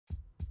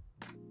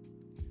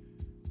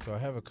So I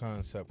have a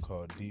concept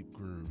called deep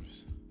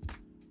grooves.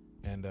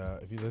 And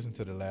if you listen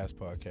to the last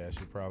podcast,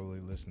 you probably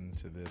listen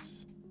to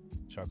this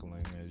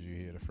chuckling as you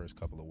hear the first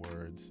couple of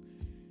words.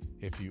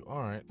 If you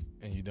aren't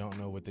and you don't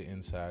know what the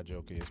inside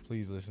joke is,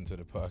 please listen to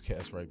the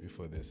podcast right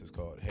before this. It's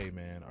called Hey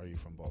Man, Are You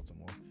From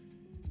Baltimore?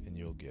 And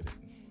you'll get it.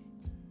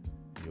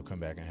 You'll come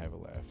back and have a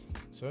laugh.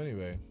 So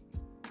anyway,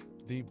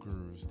 Deep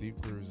Grooves.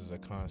 Deep Grooves is a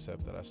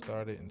concept that I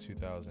started in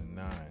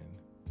 2009.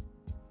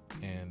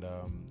 And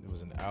it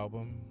was an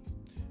album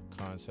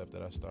concept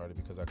that I started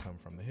because I come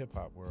from the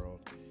hip-hop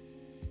world.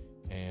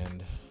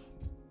 And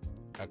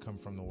I come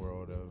from the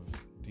world of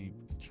deep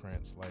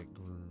trance-like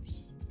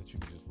grooves that you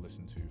can just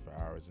listen to for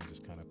hours and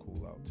just kind of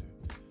cool out to.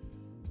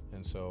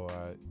 And so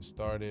I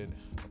started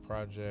a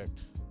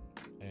project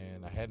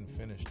and I hadn't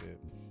finished it,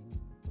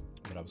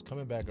 but I was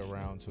coming back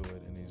around to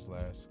it in these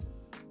last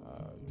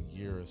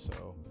year or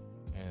so,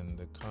 and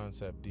the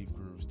concept Deep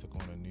Grooves took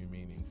on a new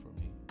meaning for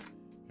me.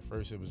 At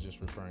first it was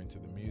just referring to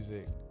the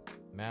music.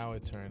 Now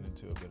it turned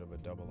into a bit of a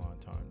double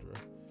entendre.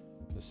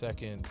 The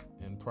second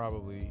and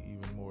probably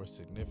even more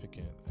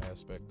significant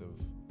aspect of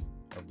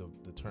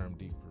the term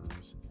Deep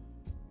Grooves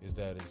is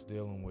that it's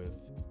dealing with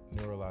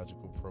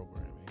neurological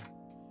programming.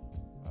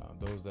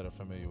 Those that are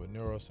familiar with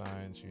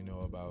neuroscience, you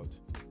know about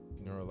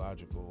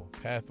neurological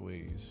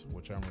pathways,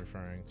 which I'm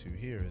referring to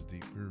here as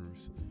deep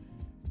grooves.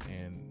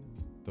 And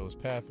those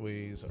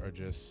pathways are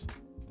just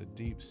the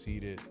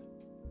deep-seated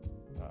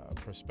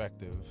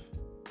perspective,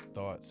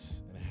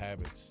 thoughts, and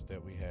habits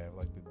that we have,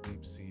 like the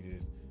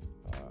deep-seated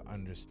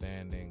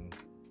understanding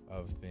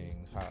of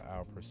things, how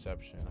our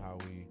perception, how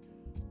we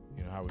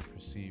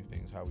perceive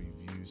things, how we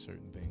view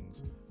certain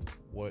things,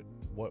 what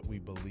we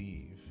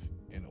believe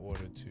in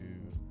order to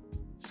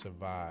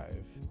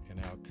survive in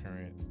our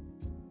current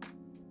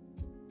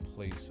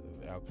place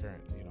of our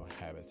current,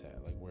 habitat,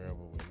 like wherever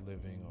we're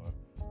living or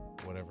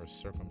whatever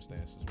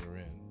circumstances we're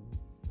in.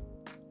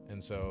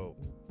 And so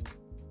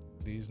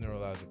these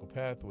neurological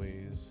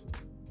pathways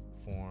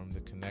form the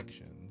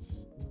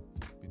connections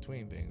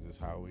between things. It's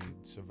how we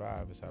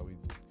survive. It's how we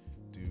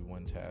do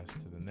one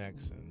task to the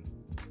next, and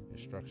it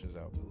structures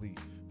our belief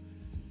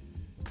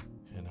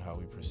and how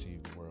we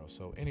perceive the world.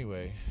 So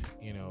anyway,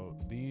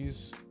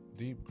 these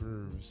deep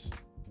grooves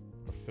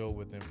are filled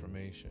with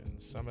information.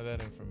 Some of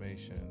that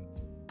information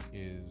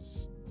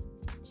is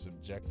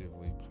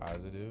subjectively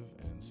positive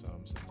and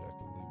some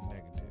subjectively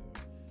negative.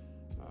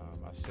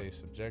 I say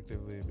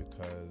subjectively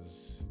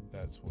because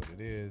that's what it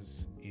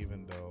is,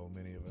 even though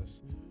many of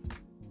us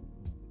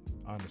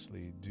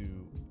honestly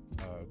do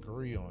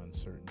agree on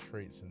certain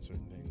traits and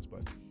certain things.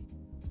 But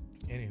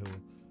anywho,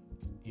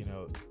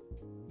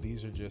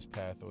 these are just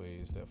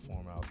pathways that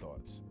form our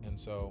thoughts. And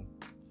so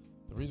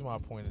the reason why I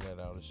pointed that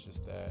out is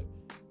just that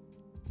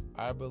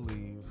I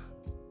believe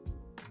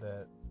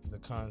that the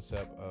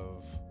concept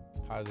of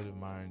positive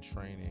mind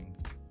training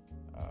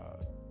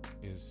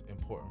is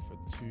important for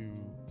two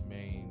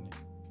main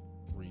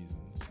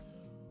reasons.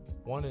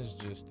 One is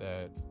just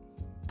that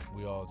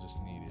we all just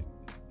need it,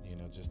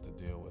 just to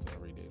deal with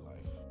everyday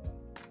life.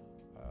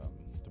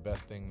 The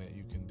best thing that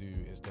you can do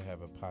is to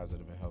have a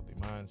positive and healthy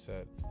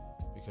mindset,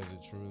 because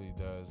it truly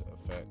does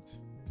affect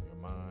your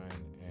mind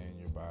and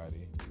your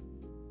body,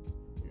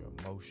 your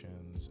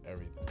emotions,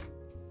 everything.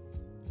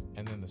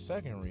 And then the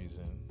second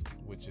reason,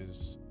 which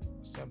is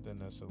something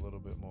that's a little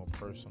bit more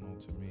personal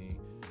to me,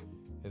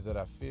 is that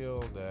I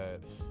feel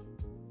that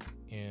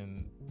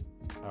in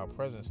our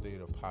present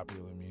state of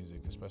popular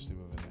music, especially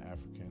within the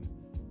African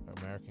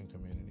American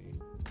community,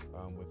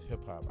 with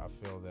hip-hop,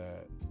 I feel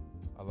that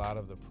a lot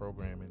of the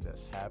programming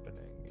that's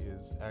happening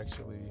is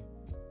actually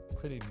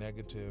pretty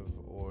negative,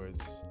 or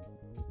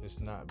it's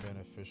not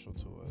beneficial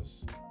to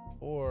us,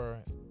 or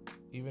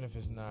even if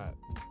it's not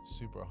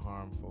super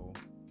harmful,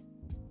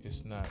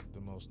 it's not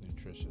the most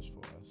nutritious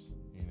for us.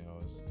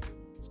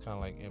 It's kind of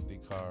like empty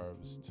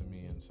carbs to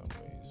me in some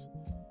ways.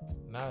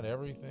 Not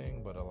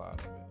everything, but a lot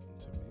of it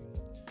to me.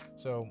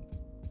 So,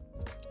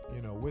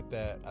 with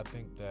that, I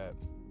think that,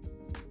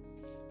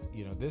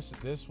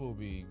 this will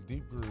be,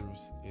 Deep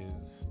Grooves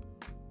is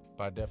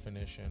by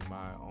definition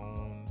my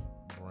own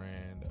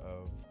brand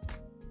of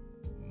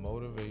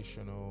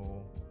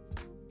motivational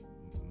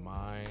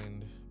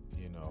mind,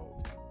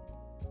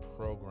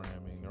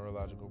 programming,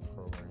 neurological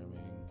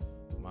programming,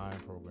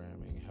 mind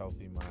programming,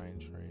 healthy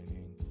mind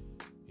training.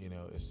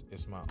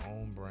 It's my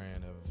own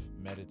brand of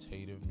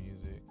meditative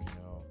music,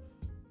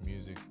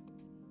 music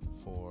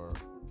for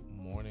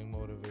morning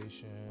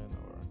motivation,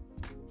 or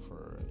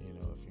for,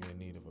 if you're in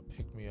need of a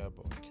pick-me-up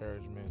or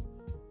encouragement,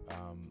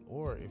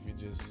 or if you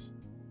just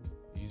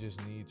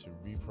need to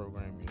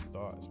reprogram your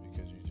thoughts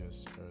because you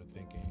just are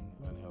thinking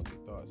unhealthy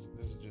thoughts.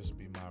 This will just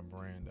be my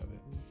brand of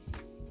it.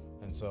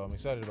 And so I'm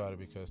excited about it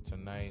because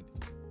tonight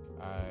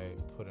I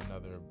put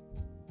another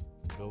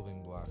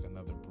building block,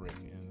 another brick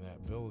in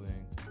that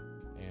building,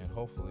 and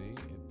hopefully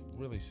it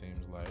really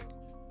seems like,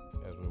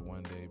 as we're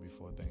one day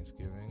before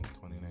Thanksgiving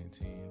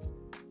 2019,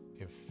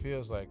 it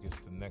feels like it's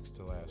the next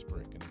to last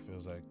brick, and it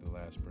feels like the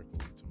last brick will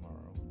be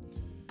tomorrow.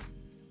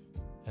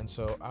 And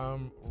so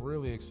I'm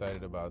really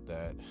excited about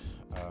that.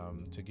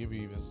 To give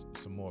you even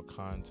some more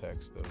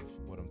context of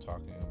what I'm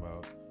talking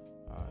about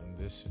in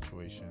this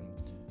situation,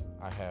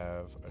 I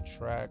have a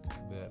track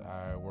that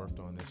I worked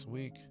on this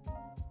week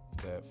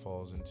that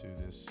falls into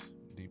this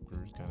deep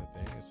groove kind of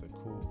thing. It's a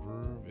cool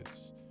groove.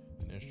 It's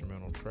an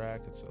instrumental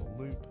track. It's a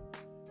loop.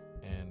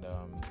 And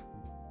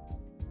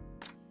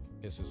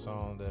it's a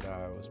song that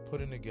I was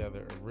putting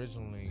together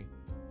originally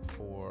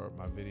for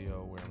my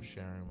video where I'm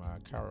sharing my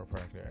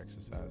chiropractor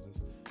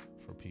exercises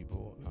for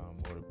people,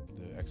 or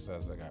the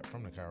exercises I got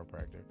from the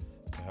chiropractor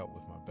to help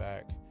with my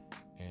back,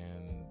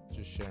 and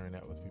just sharing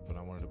that with people. And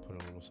I wanted to put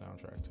a little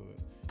soundtrack to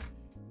it.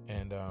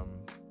 And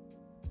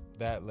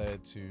that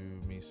led to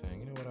me saying,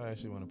 you know what, I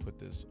actually want to put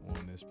this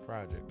on this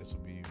project. This will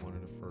be one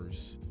of the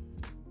first,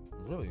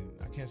 really,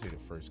 I can't say the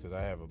first because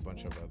I have a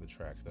bunch of other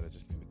tracks that I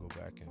just need to go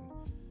back and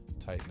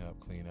tighten up,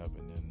 clean up,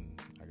 and then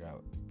I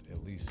got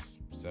at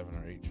least 7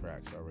 or 8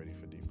 tracks already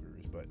for Deep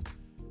Grooves. But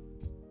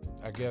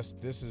I guess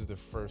this is the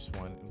first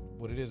one.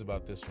 What it is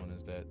about this one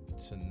is that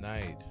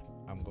tonight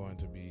I'm going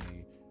to be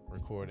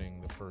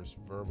recording the first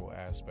verbal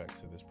aspect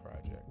to this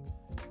project.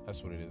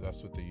 That's what it is.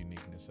 That's what the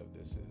uniqueness of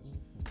this is.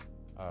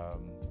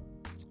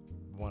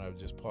 Want to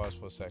just pause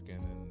for a second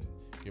and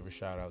give a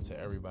shout out to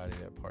everybody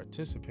that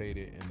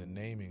participated in the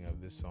naming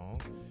of this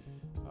song.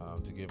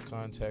 To give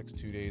context,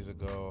 2 days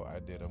ago I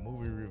did a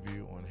movie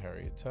review on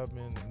Harriet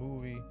Tubman, the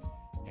movie,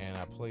 and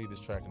I played this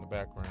track in the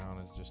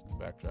background as just the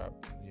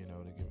backdrop,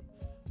 to give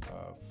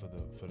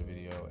for the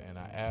video. And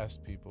I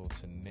asked people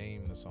to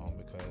name the song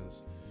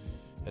because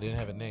I didn't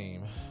have a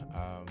name.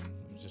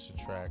 It was just a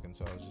track, and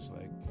so I was just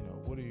like,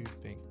 what do you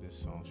think this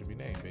song should be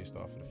named based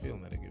off of the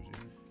feeling that it gives you?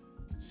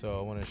 So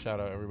I want to shout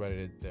out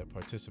everybody that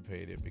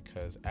participated,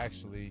 because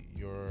actually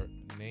your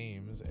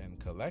names and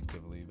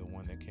collectively the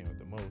one that came up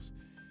the most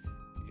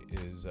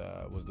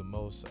was the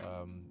most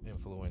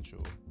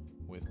influential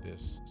with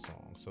this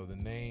song. So the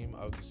name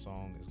of the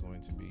song is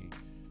going to be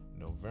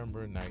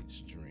November Night's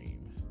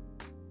Dream.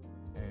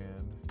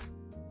 And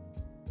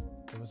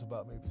there was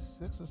about maybe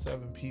 6 or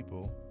 7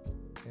 people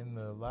in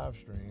the live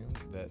stream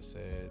that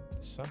said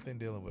something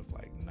dealing with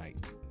like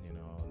night,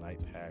 night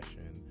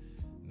passion,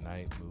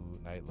 night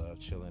mood, night love,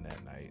 chilling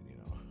at night,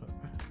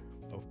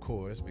 of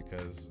course,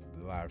 because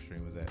the live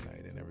stream was at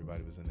night and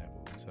everybody was in that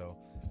mood. So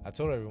I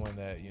told everyone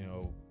that,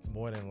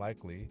 more than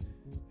likely,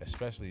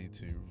 especially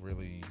to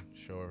really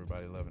show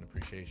everybody love and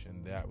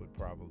appreciation, that would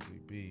probably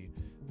be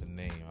the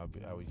name.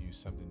 I would use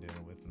something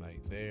dealing with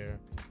night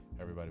there.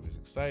 Everybody was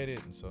excited,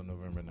 and so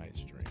November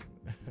Night's Dream.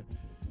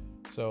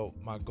 So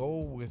my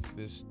goal with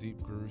this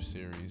Deep Groove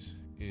series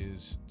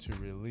is to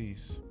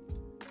release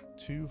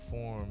 2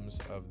 forms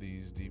of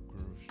these Deep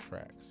Groove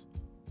tracks.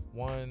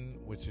 One,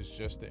 which is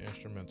just the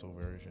instrumental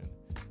version,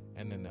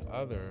 and then the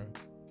other,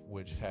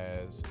 which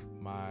has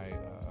my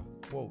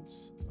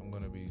quotes. I'm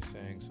going to be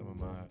saying some of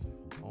my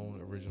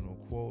own original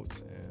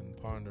quotes and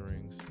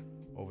ponderings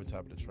over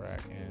top of the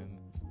track, and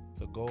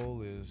the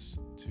goal is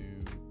to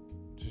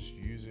just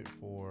use it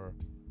for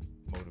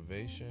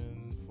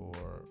motivation,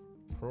 for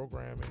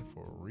programming,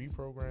 for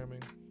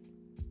reprogramming,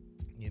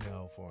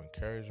 for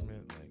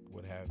encouragement, like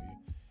what have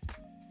you.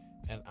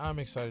 And I'm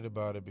excited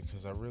about it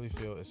because I really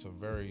feel it's a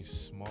very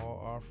small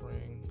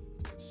offering.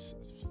 It's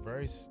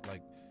very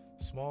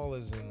small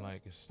as in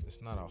it's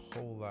not a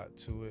whole lot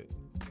to it,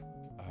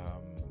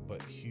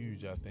 but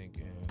huge, I think,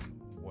 in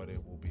what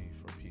it will be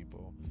for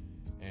people,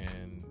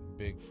 and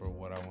big for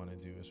what I want to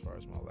do as far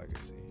as my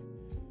legacy.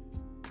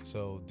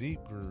 So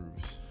Deep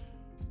Grooves,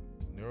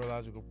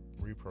 neurological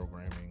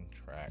reprogramming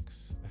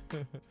tracks,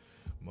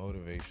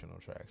 motivational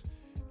tracks.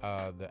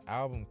 The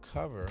album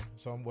cover,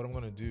 so what I'm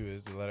going to do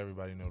is to let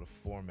everybody know the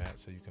format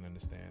so you can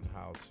understand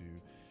how to,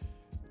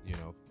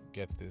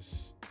 get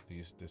this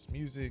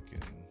music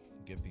and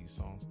get these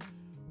songs.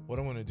 What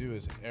I'm going to do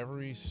is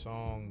every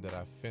song that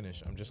I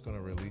finish, I'm just going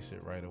to release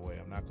it right away.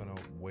 I'm not going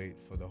to wait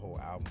for the whole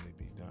album to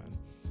be done.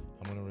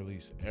 I'm going to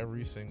release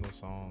every single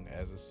song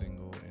as a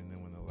single, and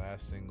then when the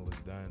last single is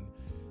done,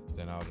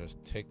 then I'll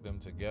just take them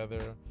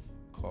together,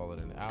 call it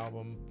an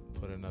album,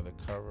 put another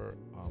cover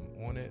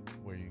on it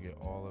where you get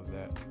all of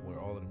that, where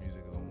all of the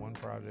music is on one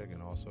project,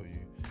 and also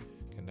you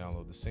can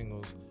download the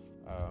singles,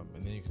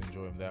 and then you can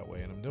enjoy them that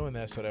way. And I'm doing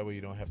that so that way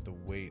you don't have to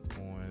wait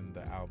on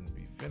the album to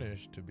be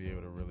finished to be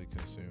able to really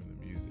consume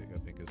the music. I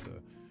think it's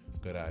a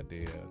good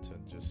idea to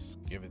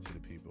just give it to the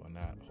people and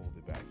not hold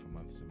it back for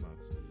months and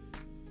months.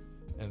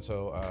 And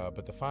so,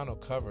 but the final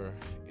cover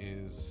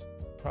is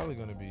probably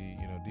going to be,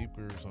 Deep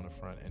Grooves on the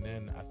front, and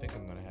then I think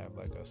I'm going to have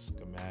like a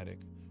schematic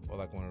or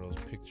like one of those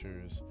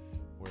pictures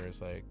where it's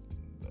like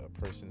a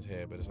person's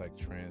head, but it's like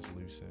transparent,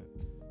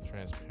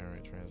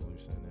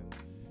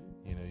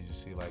 and you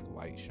just see like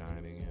light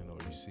shining in, or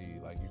you see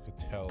like you could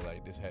tell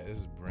like this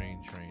is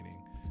brain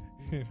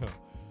training,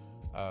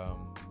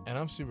 and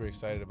I'm super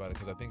excited about it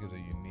because I think it's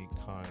a unique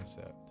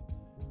concept,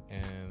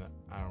 and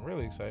I'm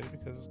really excited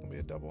because it's gonna be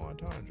a double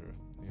entendre.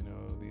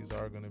 These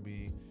are gonna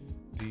be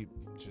deep,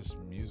 just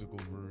musical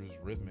grooves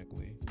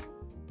rhythmically,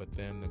 but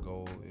then the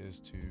goal is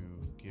to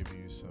give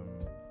you some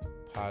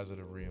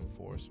positive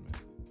reinforcement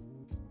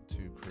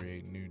to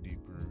create new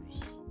deep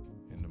grooves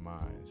in the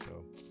mind.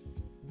 So,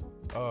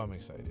 I'm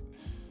excited.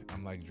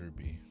 I'm like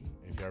Droopy.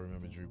 If y'all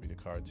remember Droopy, the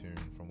cartoon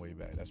from way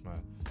back, that's my.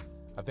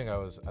 I think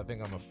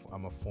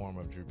I'm a form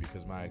of Droopy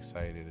because my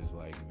excited is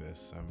like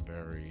this. I'm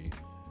very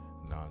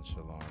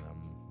nonchalant.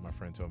 My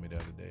friend told me the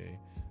other day.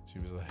 She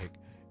was like,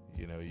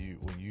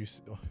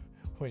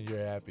 when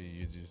you're happy,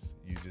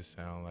 you just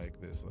sound like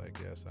this. Like,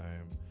 yes, I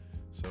am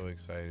so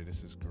excited.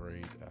 This is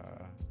great.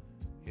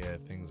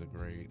 Things are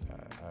great.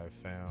 I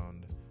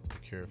found a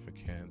cure for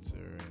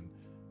cancer,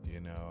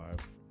 and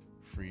I've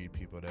freed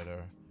people that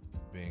are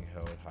being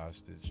held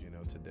hostage,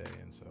 today,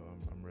 and so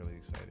I'm really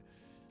excited.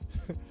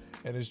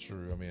 And it's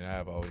true. I mean, I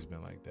have always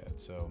been like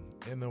that. So,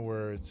 in the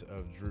words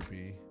of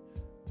Droopy,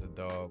 the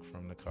dog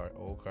from the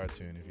old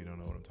cartoon, if you don't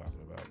know what I'm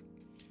talking about,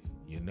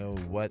 you know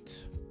what?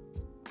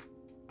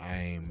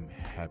 I'm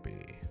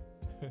happy.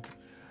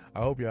 I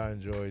hope y'all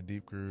enjoy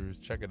Deep Grooves.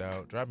 Check it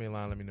out. Drop me a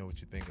line. Let me know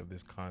what you think of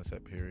this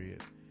concept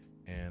period.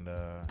 And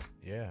I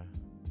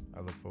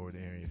look forward to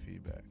hearing your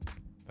feedback.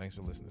 Thanks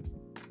for listening.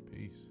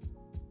 Peace.